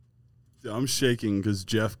I'm shaking because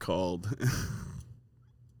Jeff called.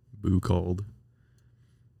 Boo called.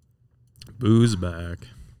 Boo's back.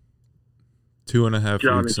 2.5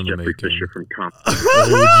 John, weeks it's in the Jeffrey making. Fisher from Comp.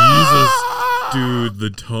 Oh, Jesus. Dude, the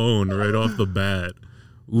tone right off the bat.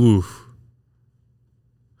 Oof.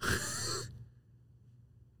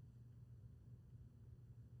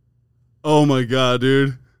 Oh, my God,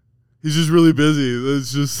 dude. He's just really busy.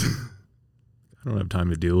 That's just... I don't have time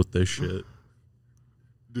to deal with this shit.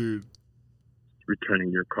 Dude.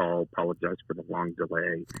 Returning your call. Apologize for the long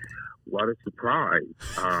delay. What a surprise.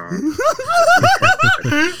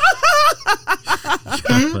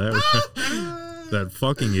 That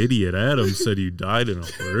fucking idiot Adam said you died in a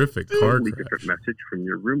horrific car Totally crash. different message from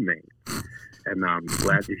your roommate. And I'm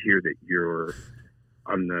glad to hear that you're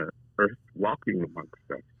on the earth walking amongst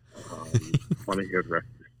us. Want to hear the rest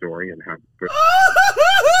of the story and have Wait,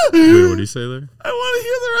 what did he say there? I want to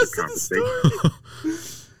hear the rest of the story.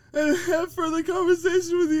 And have further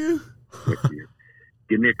conversation with you.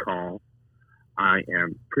 Give me a call. I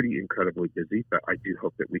am pretty incredibly busy, but I do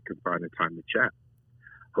hope that we can find a time to chat.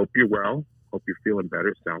 Hope you're well. Hope you're feeling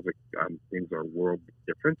better. Sounds like things are world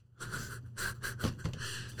different.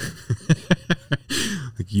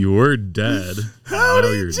 Like you were dead.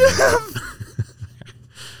 Howdy, Jeff.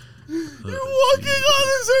 You're walking on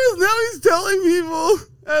this earth. Now he's telling people.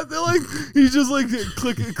 They're like, he's just like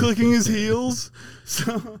clicking his heels.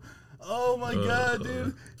 So, oh my God,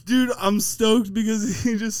 dude. Dude, I'm stoked because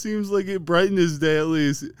he just seems like it brightened his day at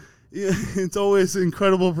least. Yeah, it's always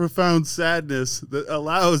incredible, profound sadness that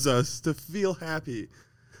allows us to feel happy.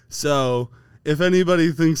 So, if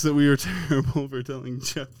anybody thinks that we were terrible for telling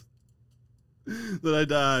Jeff that I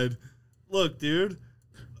died, look, dude,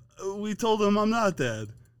 we told him I'm not dead.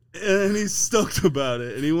 And he's stoked about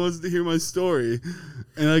it. And he wants to hear my story.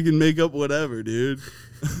 And I can make up whatever, dude.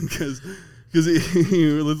 Because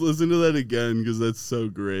let's listen to that again because that's so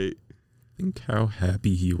great. Think how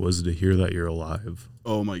happy he was to hear that you're alive.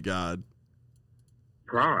 Oh, my God.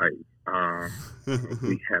 Surprise.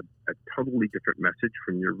 We had a totally different message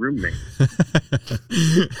from your roommate.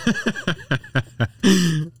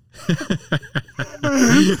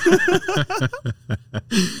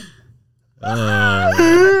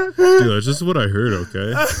 Dude, that's just what I heard,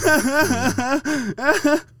 okay?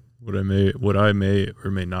 What I may or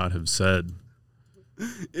may not have said.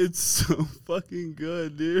 It's so fucking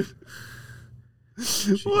good, dude.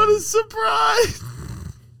 Jeez. What a surprise!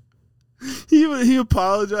 He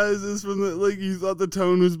apologizes from the he thought the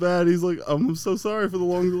tone was bad. He's like, I'm so sorry for the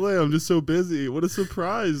long delay. I'm just so busy. What a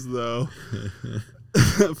surprise, though.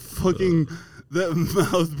 Fucking that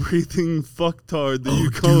mouth breathing fucktard that you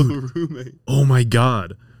call a roommate. Oh my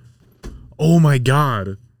God. Oh my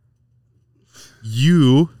God.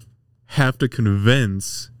 You have to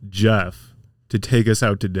convince Jeff to take us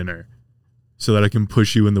out to dinner so that I can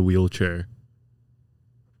push you in the wheelchair.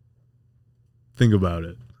 Think about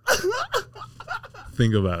it.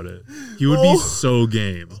 Think about it. He would be so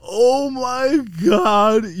game. Oh my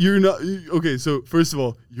God. You're not. Okay, so first of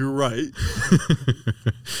all, you're right.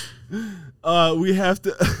 We have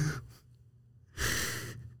to.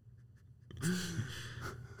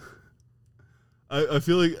 I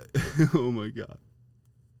feel like. Oh my God.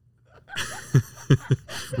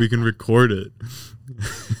 We can record it.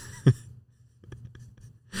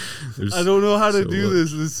 I don't know how to do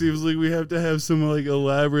this. This seems like we have to have some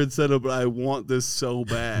elaborate setup, but I want this so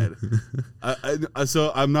bad.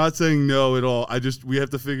 So I'm not saying no at all. We have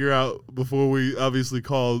to figure out before we obviously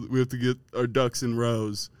call. We have to get our ducks in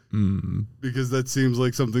rows because that seems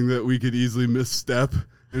like something that we could easily misstep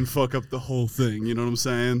and fuck up the whole thing. You know what I'm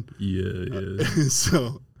saying? Yeah.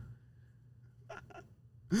 So.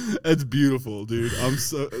 That's beautiful, dude. I'm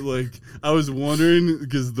so I was wondering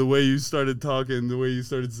because the way you started talking, the way you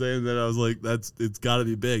started saying that, I was like, it's got to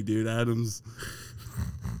be big, dude. Adam's.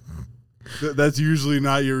 That's usually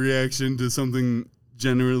not your reaction to something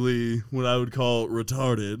generally what I would call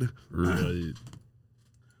retarded. Right.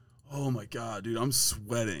 Oh my God, dude, I'm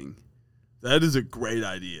sweating. That is a great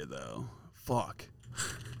idea, though. Fuck.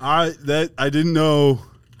 I didn't know.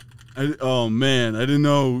 I didn't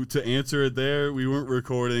know to answer it there. We weren't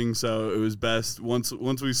recording, so it was best. Once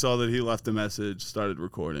we saw that he left a message, started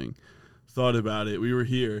recording. Thought about it. We were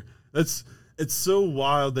here. It's so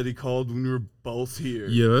wild that he called when we were both here.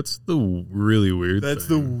 Yeah, that's the really weird That's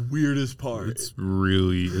thing. the weirdest part. It's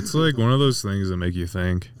like one of those things that make you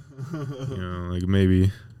think.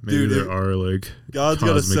 Maybe dude, there are God's cosmic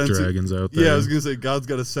got a sense dragons out there. Yeah, I was gonna say God's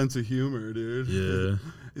got a sense of humor, dude. Yeah.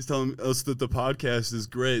 He's telling us that the podcast is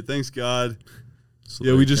great. Thanks, God.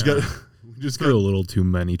 So we just got a little too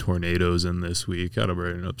many tornadoes in this week. Gotta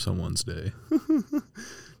brighten up someone's day.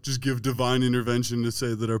 just give divine intervention to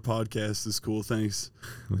say that our podcast is cool. Thanks.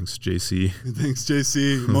 Thanks, JC. Thanks,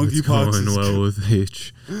 JC. It's Monkeypox going is well with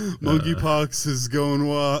H. Monkeypox is going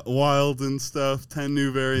wild and stuff. 10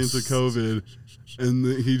 new variants of COVID. And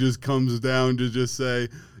he just comes down to just say,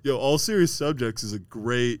 yo, All Serious Subjects is a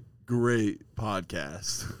great, great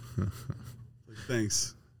podcast.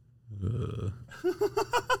 Thanks.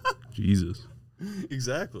 Jesus.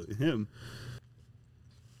 Exactly. Him.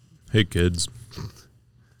 Hey, kids.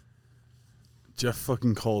 Jeff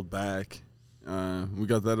fucking called back. We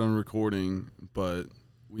got that on recording, but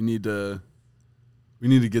we need to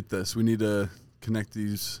get this. We need to connect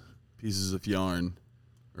these pieces of yarn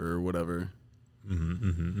or whatever. We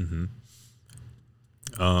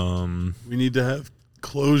need to have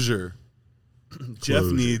closure. Jeff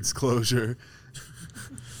needs closure.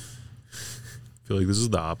 I feel like this is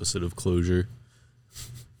the opposite of closure.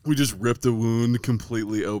 We just ripped a wound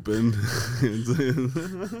completely open.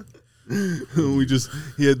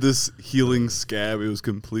 He had this healing scab. It was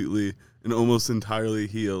completely and almost entirely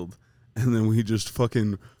healed. And then we just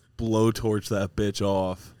fucking blowtorch that bitch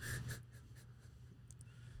off.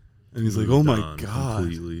 And he's like, oh my God.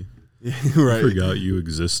 Completely. Yeah, right. I forgot you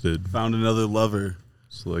existed. Found another lover.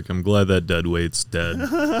 It's like, I'm glad that dead weight's dead.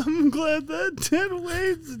 I'm glad that dead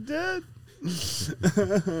weight's dead.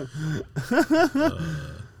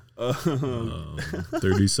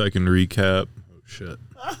 30-second recap. Oh, shit.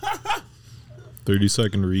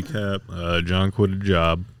 30-second recap. John quit a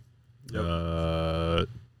job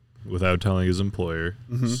without telling his employer.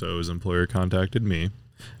 So his employer contacted me.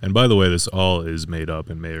 And by the way, this all is made up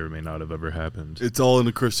and may or may not have ever happened. It's all in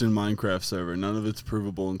a Christian Minecraft server. None of it's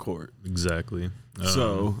provable in court. Exactly.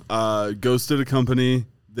 So, ghosted a company.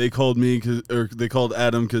 They called me, or they called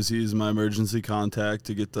Adam because he's my emergency contact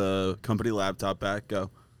to get the company laptop back.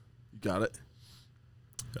 Go. You got it?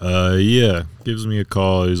 Yeah. Gives me a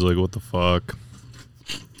call. He's like, what the fuck?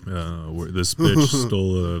 This bitch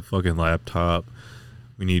stole a fucking laptop.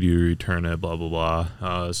 We need you to return it, blah, blah,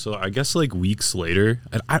 blah. So I guess like weeks later,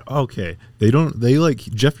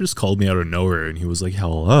 Jeff just called me out of nowhere and he was like,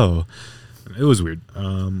 hello. It was weird.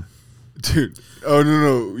 Dude. Oh,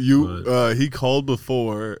 no. He called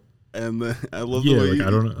before and then I love the way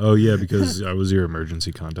I don't know. Oh, yeah, because I was your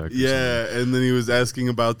emergency contact. Yeah, and then he was asking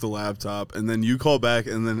about the laptop and then you call back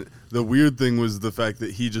and then the weird thing was the fact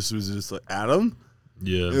that he just was just like, Adam?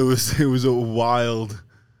 Yeah. It was a wild,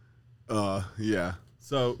 yeah.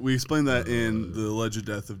 So we explained that in the alleged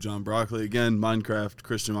death of John Broccoli. Again,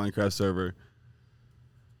 Christian Minecraft server.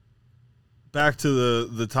 Back to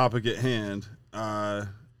the topic at hand.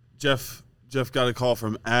 Jeff got a call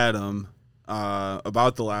from Adam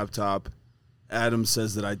about the laptop. Adam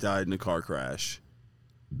says that I died in a car crash.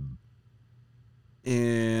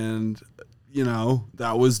 And,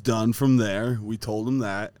 that was done from there. We told him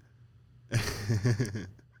that.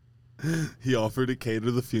 He offered to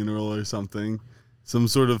cater the funeral or something. Some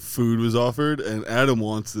sort of food was offered, and Adam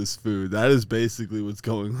wants this food. That is basically what's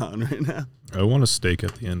going on right now. I want a steak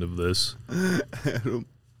at the end of this.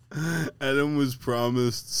 Adam was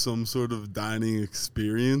promised some sort of dining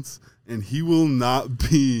experience, and he will not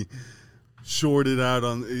be shorted out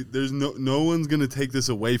on. There's no one's gonna take this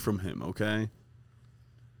away from him. Okay.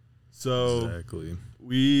 So exactly,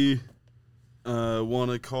 we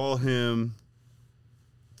want to call him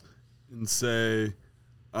and say.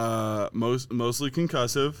 Mostly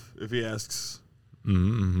concussive, if he asks.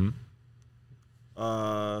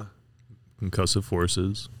 Concussive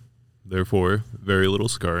forces. Therefore, very little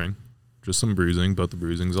scarring. Just some bruising, but the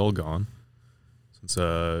bruising's all gone. Since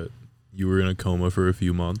you were in a coma for a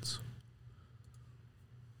few months.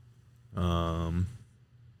 Was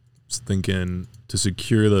thinking to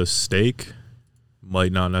secure the steak,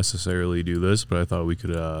 might not necessarily do this, but I thought we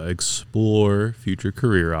could explore future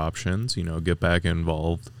career options, get back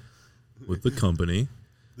involved with the company.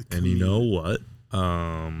 And you know what?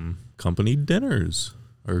 Company dinners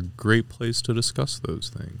are a great place to discuss those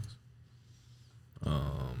things.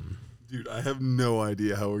 Dude, I have no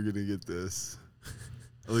idea how we're gonna get this.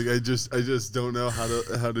 Like, I just don't know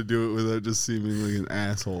how to do it without just seeming like an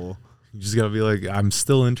asshole. You just gotta be like, I'm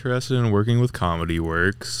still interested in working with Comedy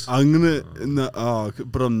Works. But I'm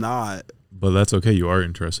not. But that's okay. You are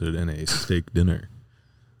interested in a steak dinner.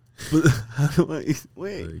 But how do I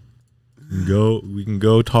wait? We can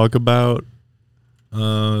go talk about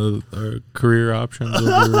our career options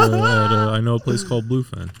over at I know a place called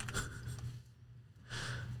Bluefin.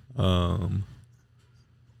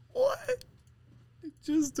 What? I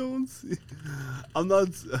just don't see. I'm not.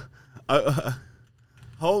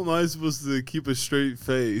 How am I supposed to keep a straight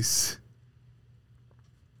face?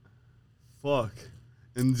 Fuck.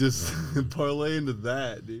 and just parlay into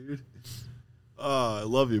that, dude. Oh, I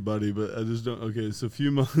love you, buddy, but I just don't. Okay, so a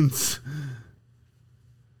few months.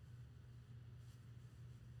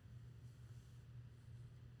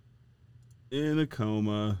 In a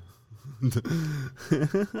coma.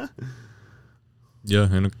 Yeah,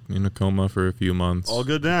 in a coma for a few months. All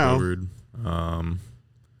good now. Recovered.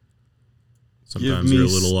 Give Sometimes me you're a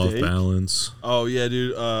little steak. off balance. Oh yeah,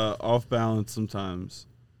 dude. Off balance sometimes.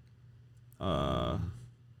 I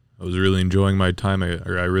was really enjoying my time I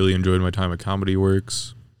really enjoyed my time at Comedy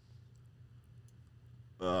Works.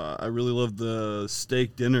 I really loved the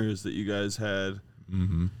steak dinners that you guys had.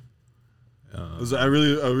 Mm-hmm. I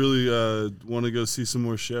really want to go see some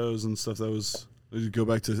more shows and stuff. Go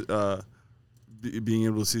back to being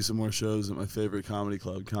able to see some more shows at my favorite comedy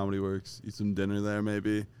club, Comedy Works. Eat some dinner there,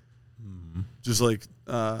 maybe. Mm-hmm. Just like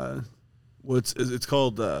it's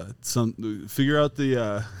called figure out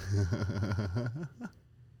the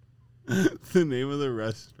the name of the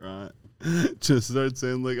restaurant. Just start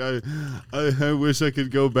saying like I wish I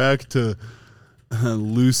could go back to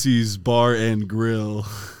Lucy's Bar and Grill.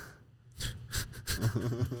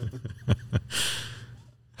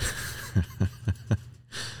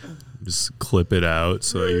 Just clip it out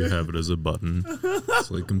so that you have it as a button. It's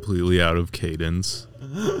like completely out of cadence.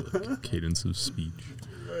 Cadence of speech.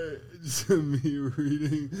 Right, just me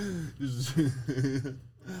reading, just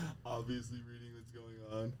obviously reading what's going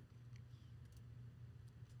on.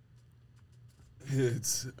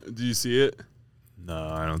 Do you see it? No,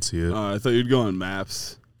 I don't see it. I thought you'd go on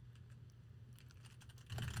Maps.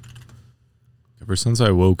 Ever since I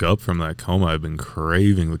woke up from that coma, I've been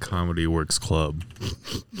craving the Comedy Works Club.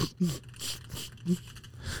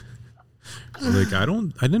 Like I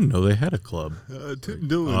didn't know they had a club. Tim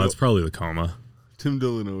Dillon. Oh, it's probably the coma. Tim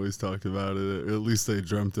Dillon always talked about it. Or at least they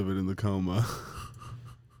dreamt of it in the coma.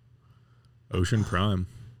 Ocean Prime.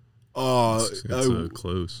 Oh, It's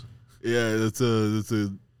close. yeah, that's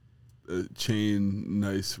a chain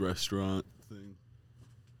nice restaurant thing.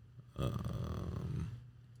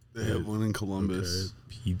 They have one in Columbus. Okay.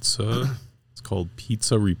 Pizza. It's called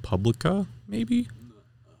Pizza Republica, maybe? I'm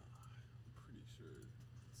pretty sure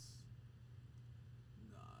it's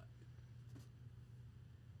not.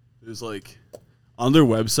 There's like on their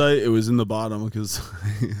website, it was in the bottom because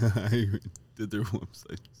I did their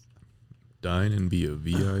website. Dine and be a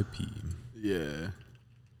VIP. Yeah.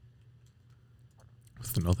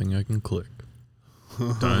 With nothing I can click.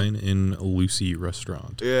 Dine in Lucy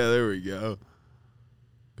Restaurant. Yeah, there we go.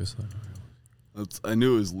 Guess that I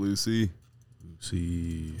knew it was Lucy.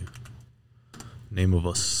 Lucy. Name of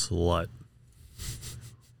a slut.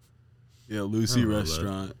 Yeah, Lucy I don't know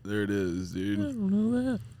Restaurant. There it is, I dude. don't know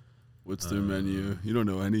that. What's their menu? You don't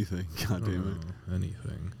know anything. God damn it.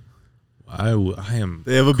 Anything. I am.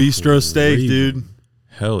 They have a bistro steak, craving- dude.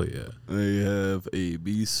 Hell yeah. They have a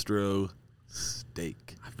bistro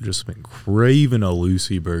steak. I've just been craving a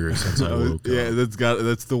Lucy burger since I woke Yeah, up.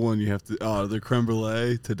 that's the one you have to. Oh, the creme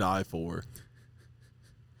brulee to die for.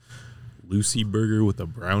 Lucy burger with a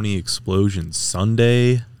brownie explosion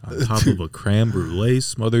sundae on top of a creme brulee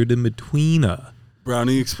smothered in between a.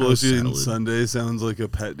 Brownie explosion salad. Sunday sounds like a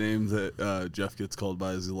pet name that Jeff gets called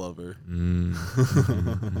by his lover.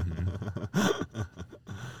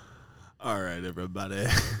 All right, everybody.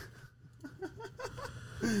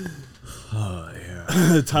 Oh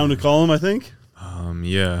yeah. Time to call him, I think.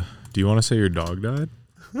 Yeah. Do you want to say your dog died?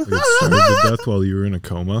 Like it starved to death while you were in a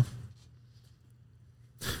coma?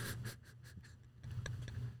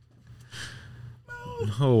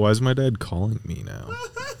 No, why is my dad calling me now?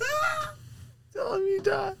 Tell him you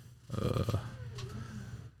died.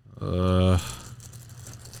 I'm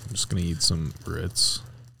just gonna eat some Ritz.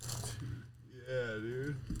 Yeah,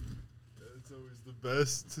 dude. That's always the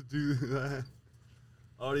best to do that.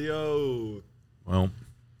 Audio. Well,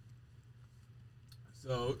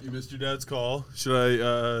 So you missed your dad's call. Should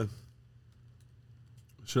I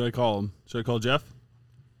call him? Should I call Jeff?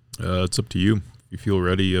 it's up to you. If you feel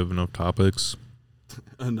ready, you have enough topics.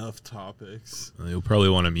 Enough topics. You'll probably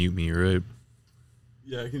want to mute me, right?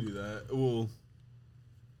 Yeah, I can do that. Well,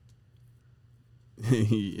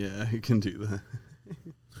 yeah, I can do that.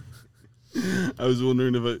 I was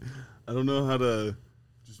wondering if I don't know how to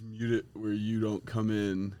just mute it where you don't come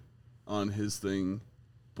in on his thing,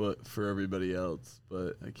 but for everybody else,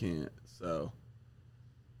 but I can't. So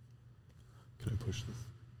Can I push this?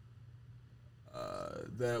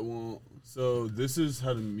 that won't. So this is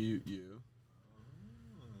how to mute you.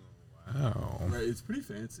 Wow. Right, it's pretty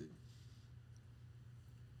fancy.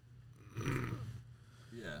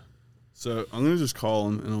 Yeah. So I'm gonna just call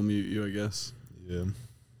him and I'll mute you, I guess. Yeah.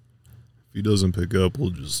 If he doesn't pick up,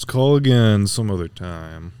 we'll just call again some other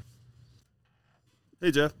time. Hey,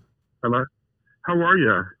 Jeff. Hello. How are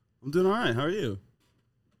you? I'm doing all right. How are you?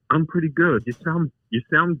 I'm pretty good. You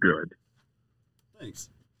sound good. Thanks.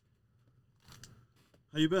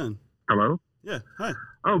 How you been? Hello. Yeah. Hi.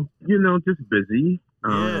 Oh, just busy.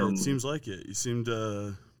 Yeah, it seems like it. You seemed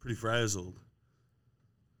pretty frazzled.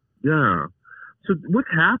 Yeah. So what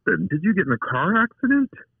happened? Did you get in a car accident?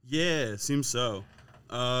 Yeah, it seems so.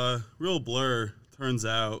 Real blur. Turns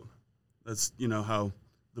out that's how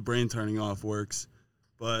the brain turning off works.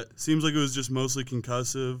 But seems like it was just mostly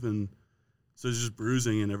concussive, and so it's just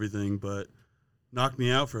bruising and everything. But knocked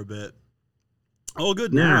me out for a bit. All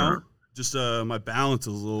good now. Just my balance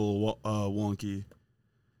is a little wonky.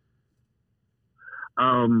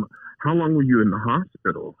 How long were you in the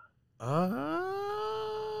hospital?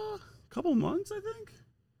 Couple months, I think.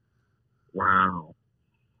 Wow.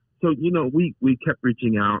 So we kept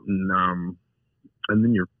reaching out, and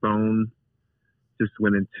then your phone just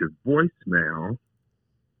went into voicemail,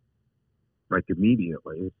 like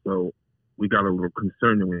immediately. So we got a little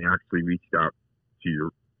concerned, and we actually reached out to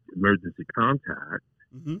your emergency contact.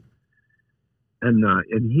 Mm-hmm.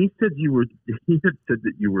 And he said he had said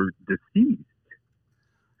that you were deceased.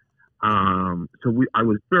 So I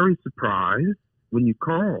was very surprised when you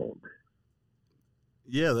called.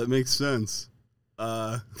 Yeah, that makes sense.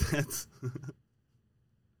 That's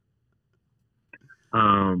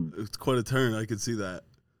it's quite a turn. I could see that.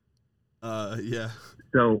 Yeah.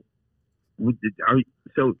 So,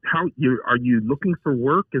 how are you looking for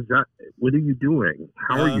work? Is that what are you doing?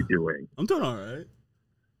 How are you doing? I'm doing all right.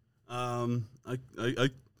 I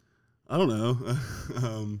don't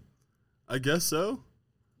know. I guess so.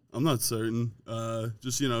 I'm not certain.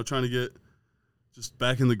 Just trying to get just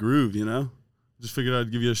back in the groove. Just figured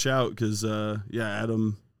I'd give you a shout because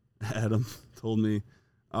Adam told me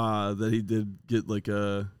that he did get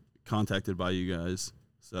contacted by you guys.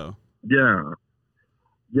 So yeah.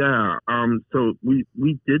 So we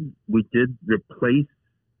did replace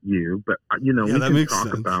you, but we can talk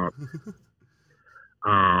sense. about.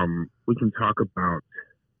 We can talk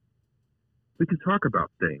about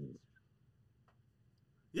things.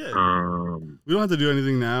 Yeah. We don't have to do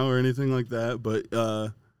anything now or anything like that, but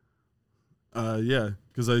yeah,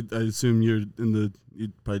 because I assume you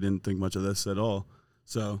probably didn't think much of this at all.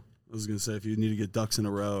 So I was gonna say if you need to get ducks in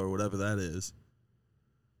a row or whatever that is.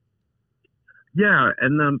 Yeah,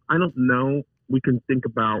 and I don't know. I can think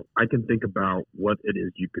about what it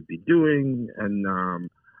is you could be doing, and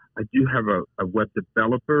I do have a web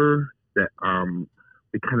developer that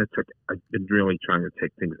we kind of took. I've been really trying to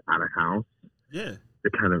take things out of house. Yeah. To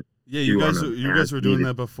kind of you guys were doing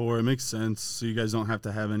that before. It makes sense. So you guys don't have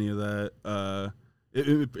to have any of that.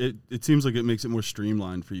 It seems like it makes it more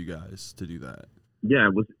streamlined for you guys to do that. Yeah,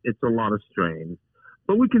 it's a lot of strain.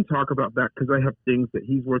 But we can talk about that because I have things that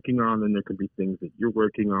he's working on, and there could be things that you're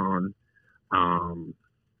working on. I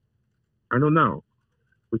don't know.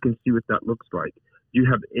 We can see what that looks like. Do you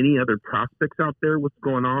have any other prospects out there? What's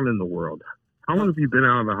going on in the world? How long have you been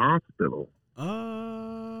out of the hospital?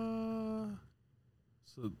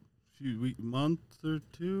 So a month or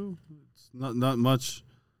two. It's not much.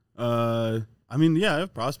 I mean, yeah, I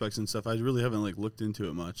have prospects and stuff. I really haven't looked into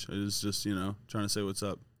it much. I was just trying to say what's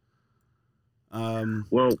up.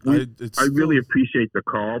 Well, I really appreciate the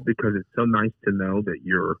call because it's so nice to know that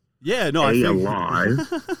you're alive.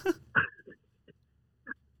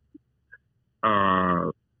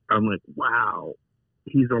 I'm like, wow,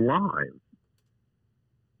 he's alive.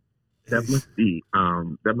 That must be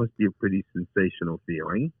a pretty sensational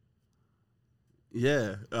feeling.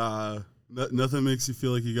 Yeah, nothing makes you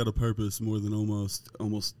feel like you got a purpose more than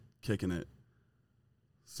almost kicking it.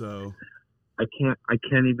 So I can't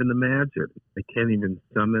even imagine. I can't even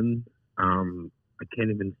summon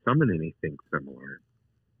anything similar.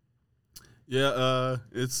 Yeah,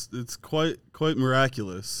 it's quite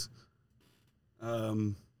miraculous. I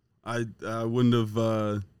wouldn't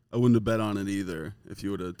have bet on it either if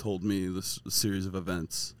you would have told me this series of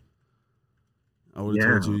events. I would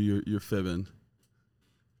have told you you're fibbing.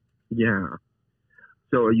 Yeah.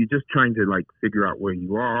 So are you just trying to figure out where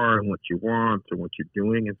you are and what you want and what you're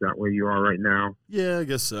doing? Is that where you are right now? Yeah, I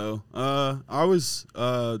guess so. I was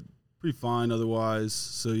pretty fine otherwise.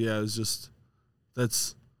 So yeah, it was just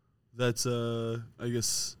that's I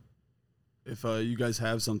guess if you guys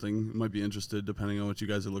have something, I might be interested depending on what you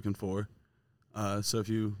guys are looking for. So if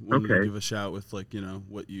you wanted to give a shout with what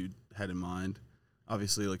you had in mind,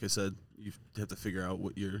 obviously, like I said, you have to figure out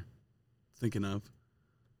what you're thinking of.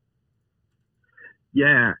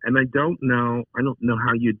 Yeah, and I don't know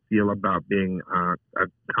how you'd feel about being a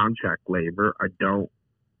contract labor. I don't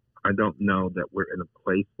I don't know that we're in a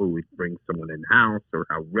place where we bring someone in house or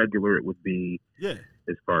how regular it would be Yeah.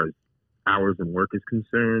 as far as hours and work is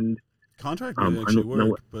concerned. Contract I would actually don't know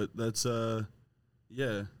work, but that's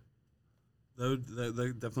yeah.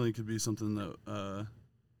 That definitely could be something that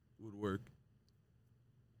would work.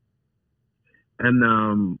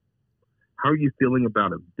 And how are you feeling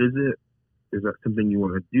about a visit? Is that something you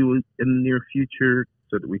want to do in the near future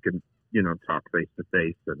so that we can, talk face to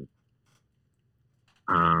face and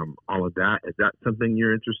all of that? Is that something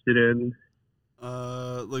you're interested in?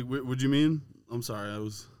 Like, would you mean? I'm sorry, I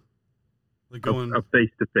was like going A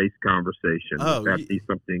face to face conversation. Oh, Would that be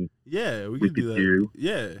something yeah, we we could do could that. do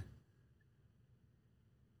Yeah,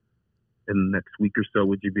 in the next week or so?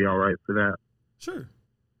 Would you be all right for that? sure.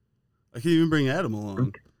 I can even bring Adam along.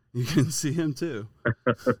 Okay. You can see him too.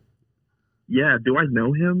 Yeah. Do I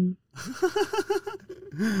know him?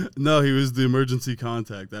 No, he was the emergency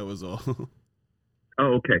contact. That was all.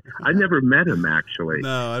 Oh, okay. I never met him actually.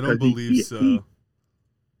 No, I don't 'Cause believe so.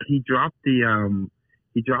 He dropped the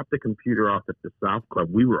computer off at the South Club.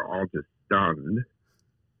 We were all just stunned,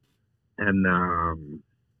 and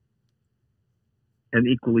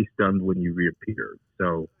equally stunned when you reappeared.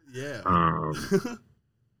 So Yeah. it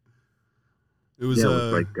It was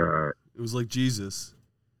was like Jesus.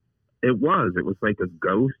 it was like a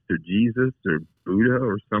ghost or Jesus or Buddha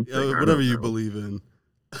or something. I Whatever don't you know. believe in.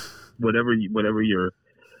 whatever your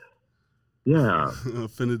yeah.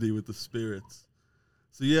 Affinity with the spirits.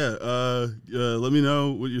 So yeah, let me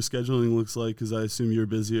know what your scheduling looks like, because I assume you're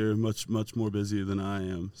busier, much more busier than I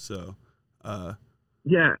am. So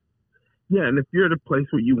Yeah. And if you're at a place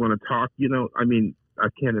where you want to talk, I mean, I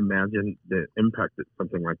can't imagine the impact that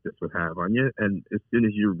something like this would have on you. And as soon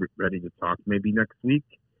as you're ready to talk, maybe next week,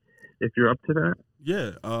 if you're up to that.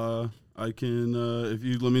 yeah, I can. If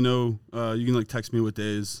you let me know, you can like text me what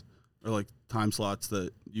days or like time slots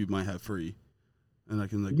that you might have free, and I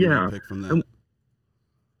can like Yeah. pick from that.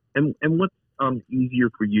 And what's easier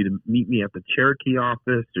for you, to meet me at the Cherokee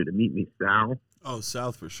office or to meet me south? Oh,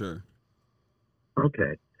 South for sure.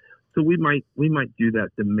 Okay. So we might do that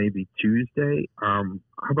then maybe Tuesday. How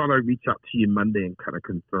about I reach out to you Monday and kind of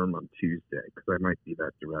confirm on Tuesday, because I might be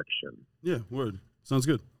that direction. Yeah, word. Sounds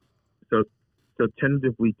good. So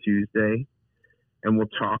tentatively Tuesday, and we'll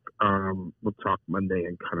talk Monday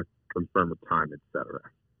and kind of confirm a time, etc.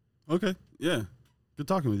 Okay. Yeah. Good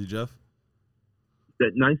talking with you, Jeff.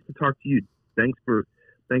 That nice to talk to you. Thanks for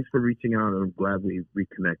reaching out, and I'm glad we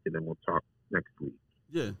reconnected, and we'll talk next week.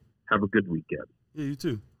 Yeah. Have a good weekend. Yeah, you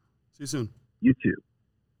too. See you soon. You too.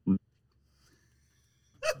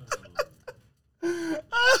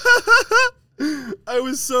 I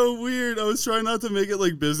was so weird. I was trying not to make it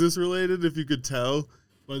like business related, if you could tell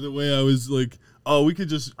by the way I was like, oh, we could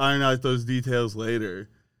just iron out those details later.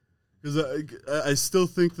 Because I still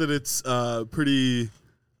think that it's pretty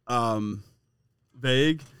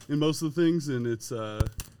vague in most of the things. And it's, oh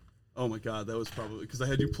my God, that was probably, because I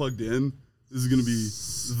had you plugged in. This is going to be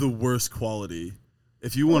the worst quality.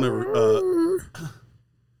 If you want to...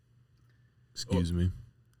 Excuse me.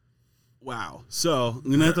 Wow. So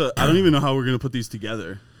I'm gonna have to. I don't even know how we're gonna put these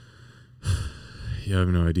together. Yeah, I have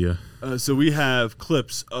no idea. So we have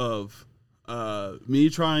clips of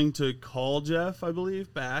me trying to call Jeff, I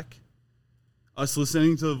believe, back. Us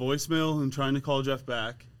listening to the voicemail and trying to call Jeff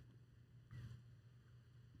back.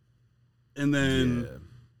 And then,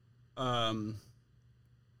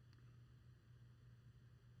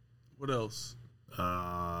 what else?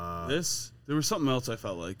 This. There was something else I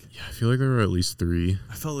felt like. Yeah, I feel like there were at least 3.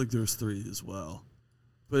 I felt like there was 3 as well.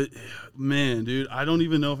 But, man, dude, I don't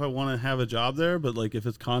even know if I want to have a job there. But, like, if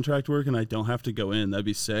it's contract work and I don't have to go in, that'd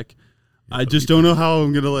be sick. Yeah, I just don't know how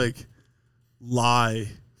I'm going to, like, lie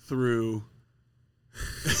through.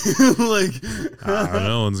 Like,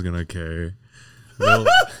 No one's going to care.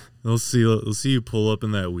 They'll see you pull up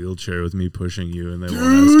in that wheelchair with me pushing you, and they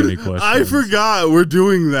won't ask any questions. I forgot we're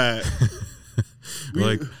doing that.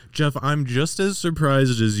 Like, Jeff, I'm just as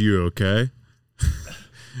surprised as you, okay?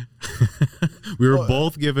 We were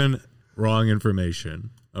both given wrong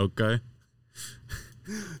information, okay?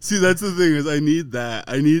 See, that's the thing, is I need that.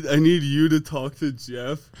 I need you to talk to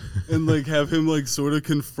Jeff and like have him like sort of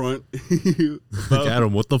confront you. Like,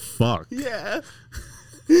 Adam, what the fuck? Yeah.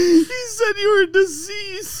 He said you were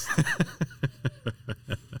deceased.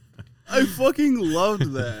 I fucking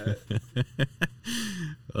loved that.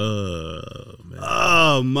 Man.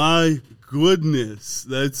 Oh my goodness.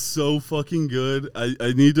 That's so fucking good.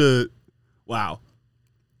 I need to. Wow.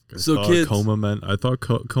 So kids, I thought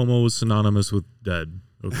coma was synonymous with dead.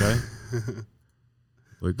 Okay.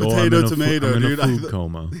 Like, Potato, tomato, I'm in dude. a food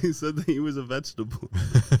coma. He said that he was a vegetable.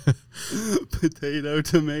 Potato,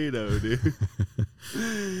 tomato, dude.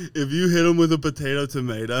 If you hit him with a potato,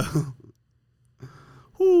 tomato,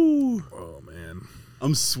 whoo, Oh man.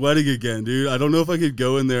 I'm sweating again, dude. I don't know if I could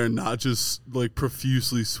go in there and not just like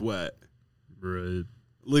profusely sweat. Right.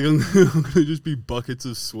 Like I'm gonna just be buckets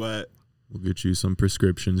of sweat. We'll get you some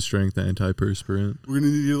prescription strength antiperspirant. We're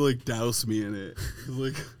gonna need you to like douse me in it. 'Cause,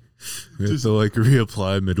 like We have to like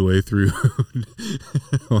reapply midway through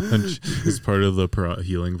lunch as part of the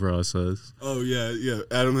healing process. oh yeah.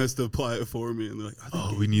 Adam has to apply it for me, and they're like,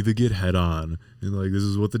 Oh, we need to get head on, and like this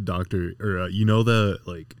is what the doctor or the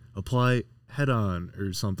like apply head on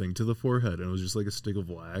or something to the forehead, and it was just like a stick of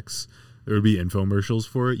wax. There would be infomercials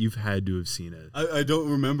for it. You've had to have seen it. I don't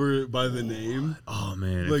remember it by the name. Oh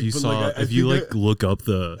man, Like, if you but, saw, like, I if you think like look up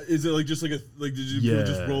the, Is it like just like a like? Did you Yeah.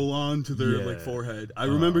 just roll on to their like Yeah. forehead? I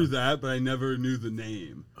remember that, but I never knew the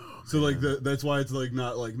name. So like that's why it's like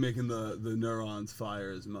not like making the neurons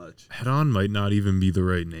fire as much. head on might not even be the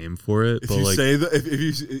right name for it, If but you like say that, if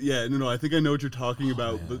you no, I think I know what you're talking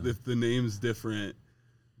about. But if the name's different,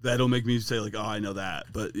 that'll make me say like, oh, I know that.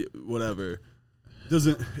 But whatever,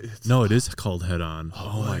 doesn't. no, it is called head on.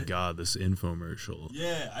 Oh my what? god, this infomercial.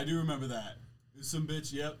 Yeah, I do remember that. There's some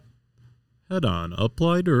bitch. Yep. Head on,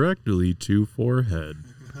 apply directly to forehead.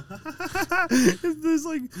 There's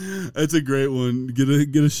like, that's a great one. Get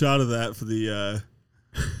a shot of that for the.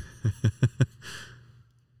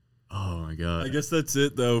 Oh my god. I guess that's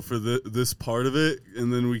it though for this part of it,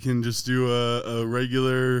 and then we can just do a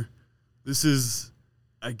regular. This is,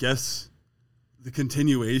 I guess, the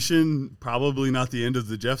continuation. Probably not the end of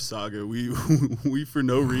the Jeff saga. We for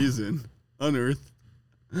no reason unearthed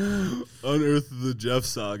the Jeff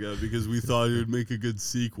saga because we thought it would make a good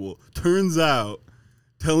sequel. Turns out,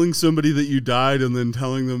 telling somebody that you died and then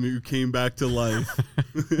telling them you came back to life.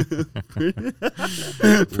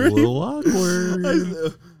 A little awkward.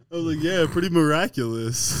 I was like, yeah, pretty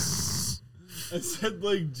miraculous. I said,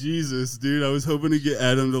 like, Jesus, dude. I was hoping to get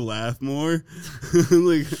Adam to laugh more.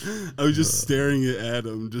 Like, I was just staring at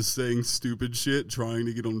Adam, just saying stupid shit, trying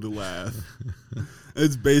to get him to laugh.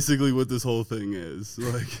 It's basically what this whole thing is.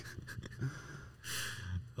 Like,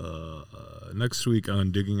 Next week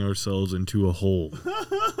on digging ourselves into a hole.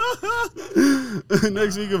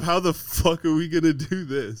 next week of how the fuck are we going to do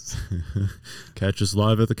this? Catch us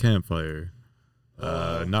live at the campfire.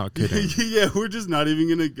 Not kidding. Yeah, we're just not even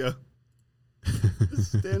going to go.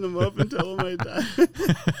 Just stand him up and tell him I died.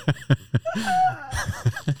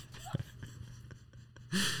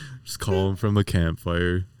 Just call him from the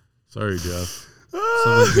campfire. Sorry, Jeff.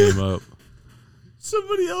 Something came up.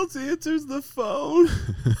 Somebody else answers the phone.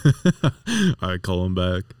 I call him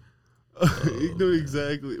back. You know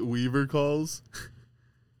exactly. Weaver calls.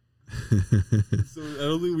 So I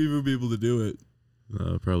don't think Weaver would be able to do it.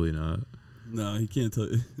 No, probably not. No, he can't tell.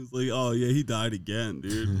 It's like, oh yeah, he died again,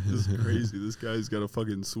 dude. This is crazy. This guy's got a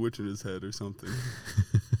fucking switch in his head or something.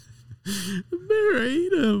 Bear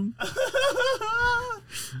ate him.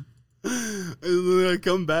 And then I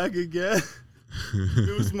come back again.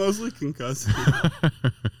 It was mostly concussive.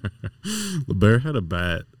 The bear had a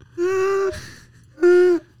bat.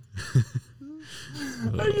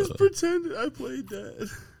 I just pretended I played dead.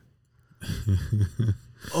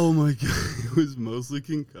 Oh my god, it was mostly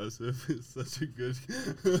concussive. It's such a good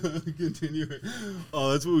continuing.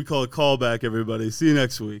 Oh, that's what we call a callback, everybody. See you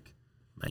next week.